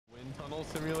tunnel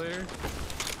simulator?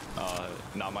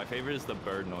 Nah, my favorite is the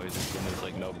bird noise when there's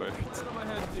like no birds. Get on my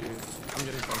head, dude. I'm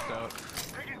getting pumped out.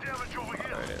 Taking damage over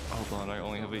here. Alright, hold on, I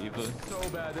only have a EVA. So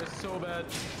bad, they're so bad.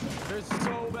 They're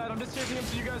so bad. I'm just chasing them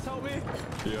so you guys help me.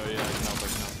 Yeah, I can help.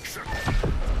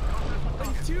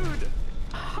 Like, dude,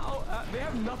 how? They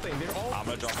have nothing. They're all. I'm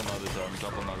gonna drop on the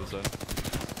other side.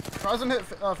 Horizon hit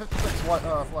 56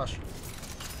 flash.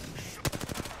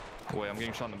 Wait, I'm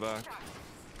getting shot in the back.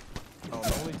 Oh,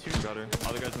 only two. Got her.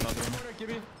 Other guy's in the other room.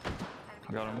 Gibby.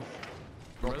 I got him.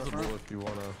 Reservoir if you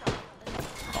wanna.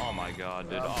 Oh my god,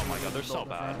 dude. Oh my god, they're so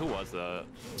bad. Who was that?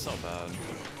 So bad.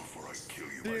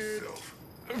 Dude,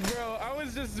 bro, I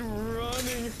was just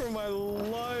running for my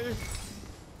life.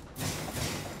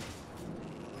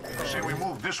 I say we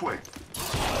move this way.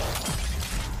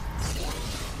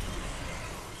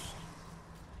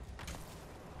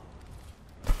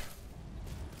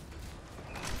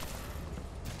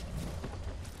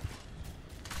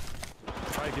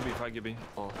 Try Gibby.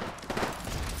 Oh.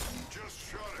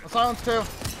 Silence too.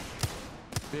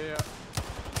 Yeah.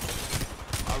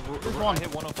 There's I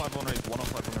hit 105 on race.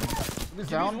 105 on race. He's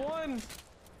down. One.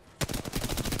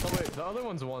 Oh wait, the other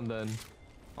one's one then.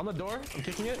 On the door, I'm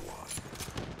kicking it.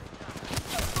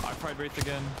 I tried race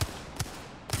again.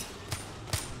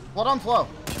 Blood on flow.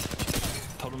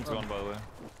 Totem's gone, by the way.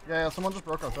 Yeah, someone just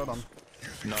broke our totem.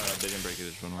 No, they didn't break it.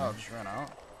 Just went Oh, away. just ran out.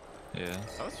 Yeah.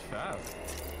 That was fast.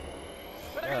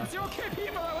 But I got 0 KP,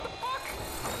 bro. What the fuck?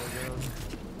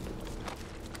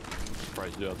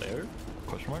 Surprised you out there?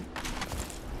 Question mark?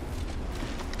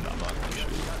 No, I'm not gonna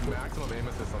shoot. Got maximum aim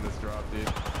assist on this drop, dude.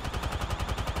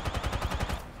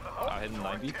 I hit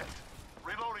 90.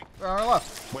 Reloading. On our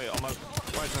left. Wait, on my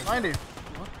right side. 90.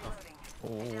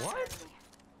 What?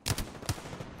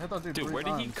 I hit that dude Dude, three where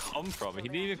did he times. come from? He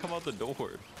didn't even come out the door.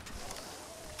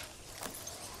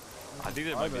 I think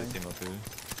there might be a team up here.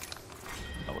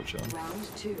 Double check. Round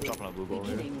 2. Dropping a blue ball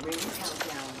here. Beginning ring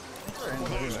countdown.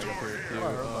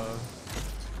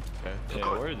 Okay.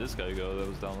 Yeah, where did this guy go that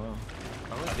was down low?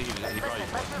 I think he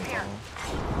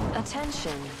probably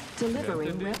Attention,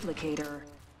 delivering Yeah. replicator.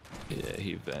 Yeah,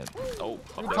 he vent. Oh,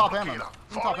 up there. Top Hammond.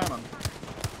 Top Hammond.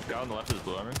 Guy on the left is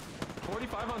blue armor.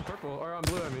 45 on purple, or on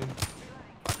blue, I mean.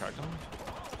 I cracked him.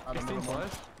 I don't 16 know.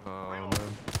 plus. Oh man.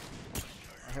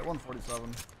 I hit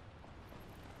 147.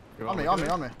 You On want me, to on look me,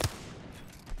 at on me. it?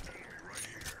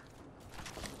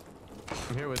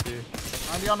 I'm here with you.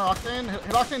 90 on Octane. Hit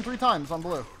Octane 3 times on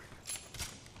blue.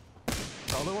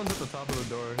 The other one's at the top of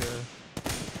the door here.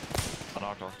 I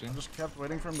knocked off team. Just kept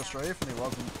waiting for him to strafe and he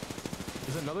wasn't.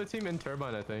 There's another team in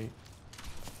turbine, I think.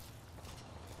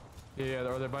 Yeah,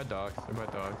 they're by docks. They're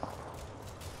by docks.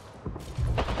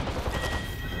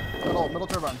 Middle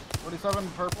turbine. 47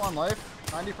 purple on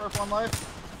life. 90 purple on life.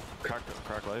 Crack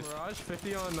life. Mirage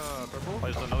 50 on purple. Oh,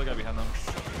 there's another guy behind them.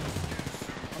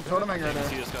 I'm toteming right You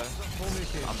see there. this guy?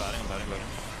 I'm batting.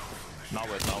 Not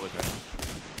with right now.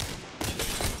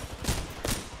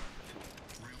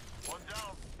 One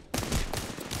down.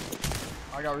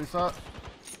 I got reset.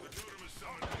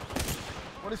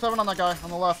 47 on that guy on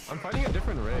the left. I'm fighting a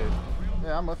different raid.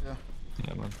 Yeah, I'm with you.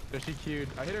 Yeah, man. So she queued.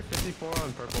 I hit her 54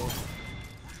 on purple.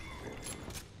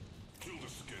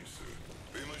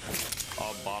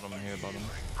 Bottom here, bottom.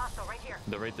 Hostile right here.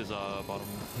 The wraith is bottom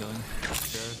healing.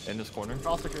 In this corner.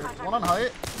 Caustic here. One on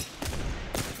height.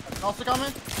 Caustic on me.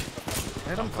 I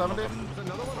hit him 70. There's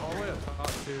another one all the way up top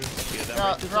too. Yeah, that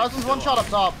Yeah, wraith is, Horizon's still one shot on. up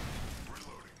top.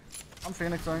 I'm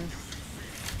phoenixing.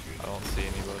 I don't see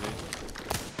anybody.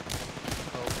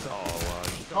 Oh, wow.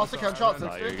 Caustic headshot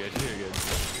Nah, you're 60. good. You're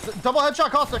good. Double headshot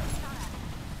Caustic.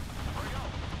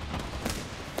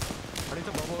 I need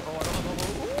to bubble. Oh, I don't have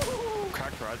bubble.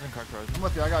 Cracked Horizon. I'm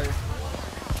with you, I got you.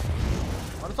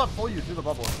 Why does that pull you through the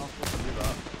bubble? It's not supposed to do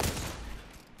that.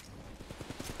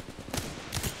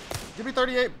 Give me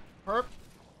 38 perp.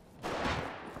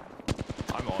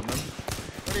 I'm on them.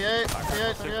 38,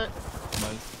 38, 38.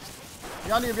 Nice.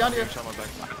 Behind you. Shot my back.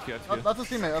 That's a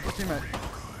teammate,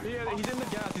 Yeah, Yeah, he's in the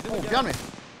gas. He's in Oh, the behind me. gas.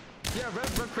 Yeah,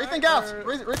 red Wraith and gas.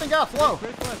 Wraith and gas, low.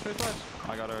 Great flash.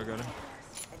 I got her. I downed an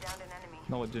enemy.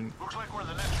 No, it didn't. Looks like we're in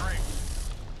the next ring.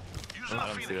 Using I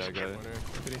the don't see Phoenix that kit. guy.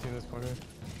 Finishing this corner.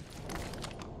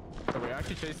 So we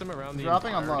actually chased him around the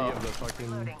Dropping on entirety low. of the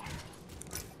fucking. Loading.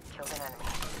 Killed an enemy.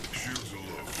 Shields are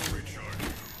low. Recharge.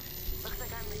 Looks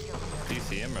like I'm the kill. Do you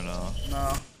see him or no?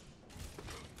 No.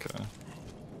 Okay.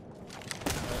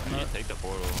 You take the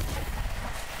portal.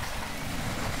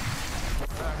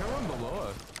 I heard one below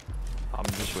us. I'm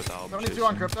just without. 72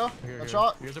 on crypto. Here. That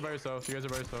shot. You guys are by yourself.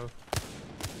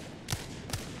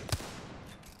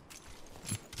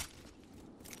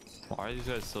 Why are these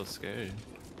guys so scared?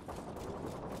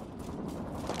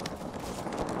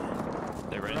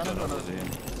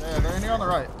 Yeah, they're in here on the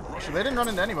right. Actually, they didn't run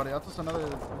into anybody. That's just another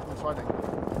fighting.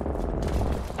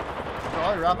 They're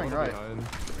all wrapping right.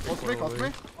 Close to me, close to me.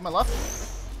 On my left.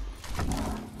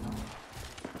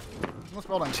 In this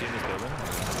building.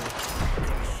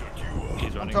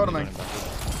 He's running. I'm toteming.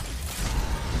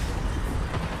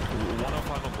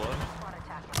 105 on blood.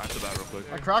 I have to bat real quick.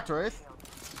 I cracked Wraith.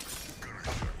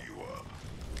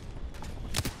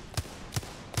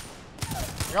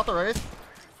 I got the Wraith.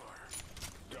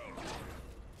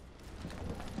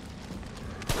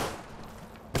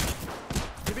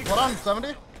 Blood on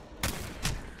 70.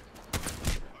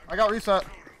 I got reset.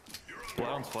 Blood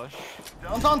on flesh.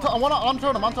 On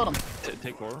totem, on totem.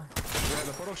 Take core.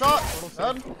 Shot.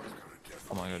 Dead.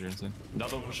 Oh my god, you're insane.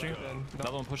 Another one pushing.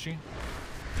 Another one pushing.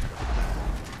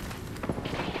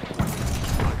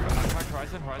 I cracked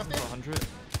Horizon. Horizon's 100.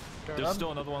 There's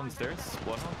still another one on the stairs.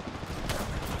 Blood on.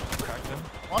 Cracked him.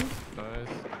 One. Nice.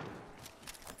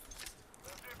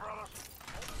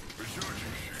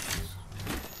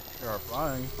 They are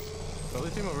flying. The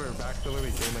other team over back the way we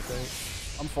came, I think.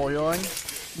 I'm full healing.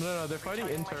 No, they're fighting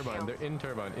in turbine. They're in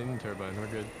turbine. In turbine. We're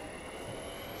good.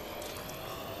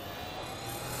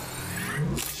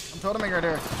 I'm toteming right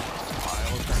here.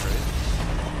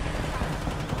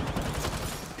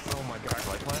 Oh my god.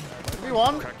 Lifeline. Give me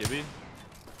one. Crack Gibby.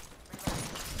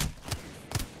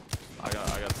 I got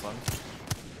stunned.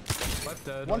 Left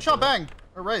dead. One shot bang.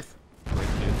 Or Wraith.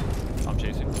 I'm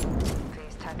chasing.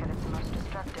 Please target its most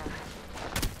destructive.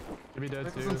 Should be dead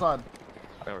Wraith is too. inside.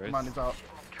 I got Come on, he's out.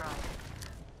 Try.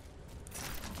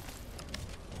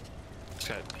 Just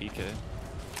got PK.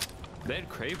 They had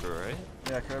Kraber, right?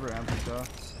 Yeah, Kraber and PK.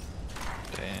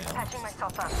 Damn. Patching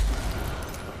myself up.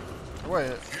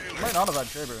 Wait, it might not have had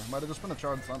Kraber. It might have just been a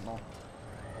charged sentinel.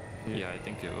 Yeah, I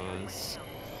think it was.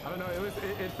 I don't know.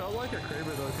 It felt like a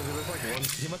Kraber though, because it was like one.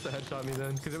 He must have headshot me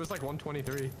then, because it was like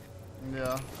 123.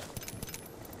 Yeah.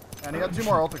 And he had 2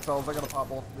 more ult cells. I gotta pop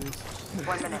both of these.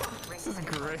 1 minute. This is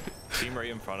great. Team right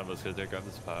in front of us because they grabbed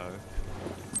this power.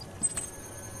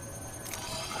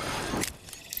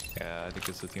 Yeah, I think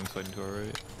it's the team fighting to our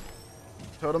right.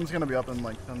 Totem's gonna be up in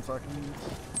like 10 seconds.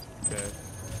 Okay.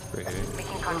 Right here.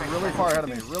 They're really far ahead of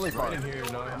me. Really far. Right in here.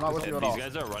 No. I'm not with you at These all.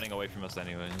 guys are running away from us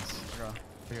anyways. Okay.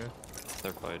 Okay.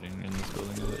 They're fighting in this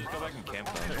building. Just go back and camp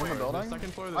them. In the building?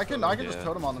 Second floor of I this can building. just Yeah.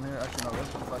 totem on them here. Actually, no, there's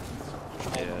 10 seconds.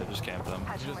 Yeah, just camp them.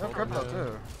 They have crypto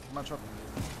too. I'm not sure.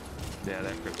 Yeah,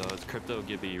 that crypto. It's crypto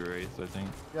Gibby Wraith, I think.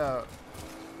 Yeah.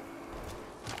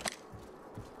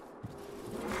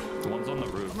 The one's on the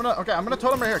roof. I'm gonna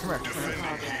totem right here. Come here.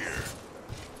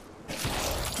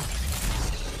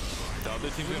 The other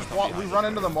team's gonna come We behind run us.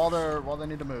 into them while they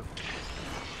need to move.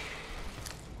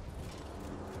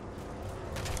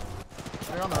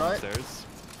 They're on the right. Stairs.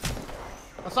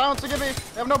 A silence to give me.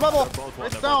 They have no bubble. They're both one.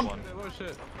 Race They're down. both one. Oh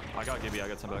shit. I got Gibby. I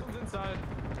got some back. One's inside.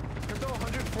 Crypto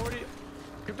 140.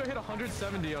 Crypto hit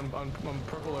 170 on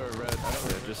purple or red. I don't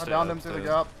Yeah, know. just I downed him through the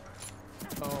gap.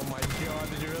 Oh my god,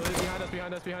 did you really? Behind us,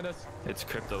 behind us, behind us. It's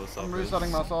crypto. What's up, I'm Riz?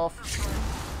 resetting myself.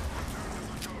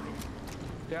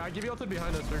 Yeah, I give you ulted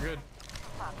behind us, we're good.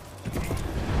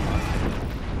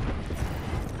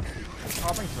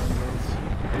 Popping fingers.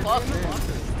 Last me.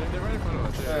 They're right in front of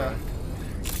us. Yeah.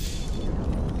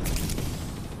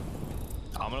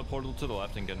 I'm gonna portal to the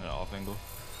left and get an off angle.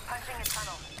 Punching a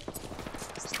tunnel.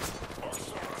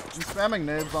 I'm spamming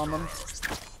nades on them.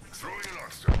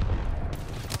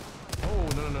 Oh,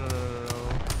 no.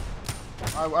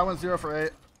 I went 0 for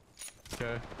 8.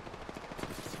 Okay.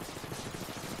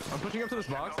 I'm pushing up to this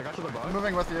box. I got to the box. I'm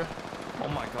moving with you. Oh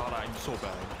my god, I'm so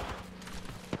bad.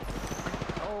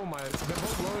 Oh my. They're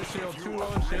both low in shield. 2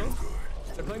 low in shield.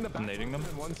 They're playing the back. I'm nading them.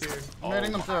 And one's here. I'm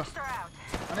nading them too. They're out.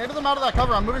 I naded them out of that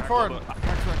cover. I'm moving forward.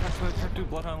 Crack, dude,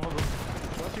 bloodhound level.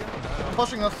 What you got? I'm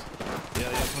pushing this. Yeah,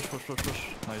 push.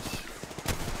 Nice.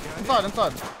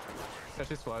 Inside. Yeah,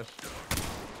 she's flash.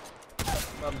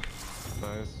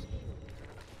 Nice.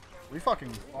 We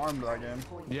fucking farmed that game.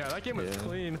 Yeah, that game was Yeah.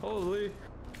 clean. Holy.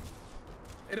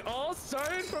 It all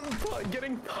started from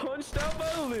getting punched out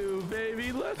by Lou,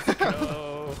 baby. Let's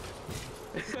go.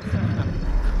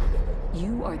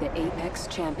 You are the Apex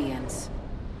champions.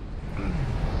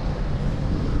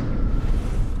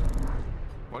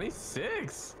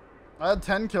 26. I had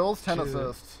 10 kills, 10 Jesus.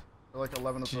 assists. Or like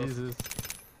 11 assists. Jesus.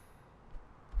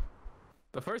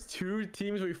 The first 2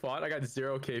 teams we fought, I got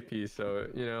 0 KP, so,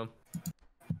 you know.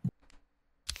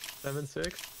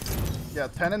 7-6? Yeah,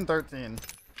 10 and 13.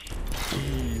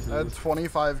 Jesus. I had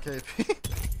 25 KP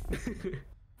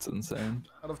It's insane.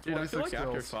 out of Dude, I 26 feel like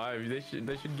after kills. 5, they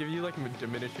should give you like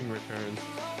diminishing returns.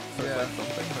 So Yeah. it's like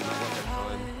something, but not like a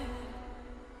ton.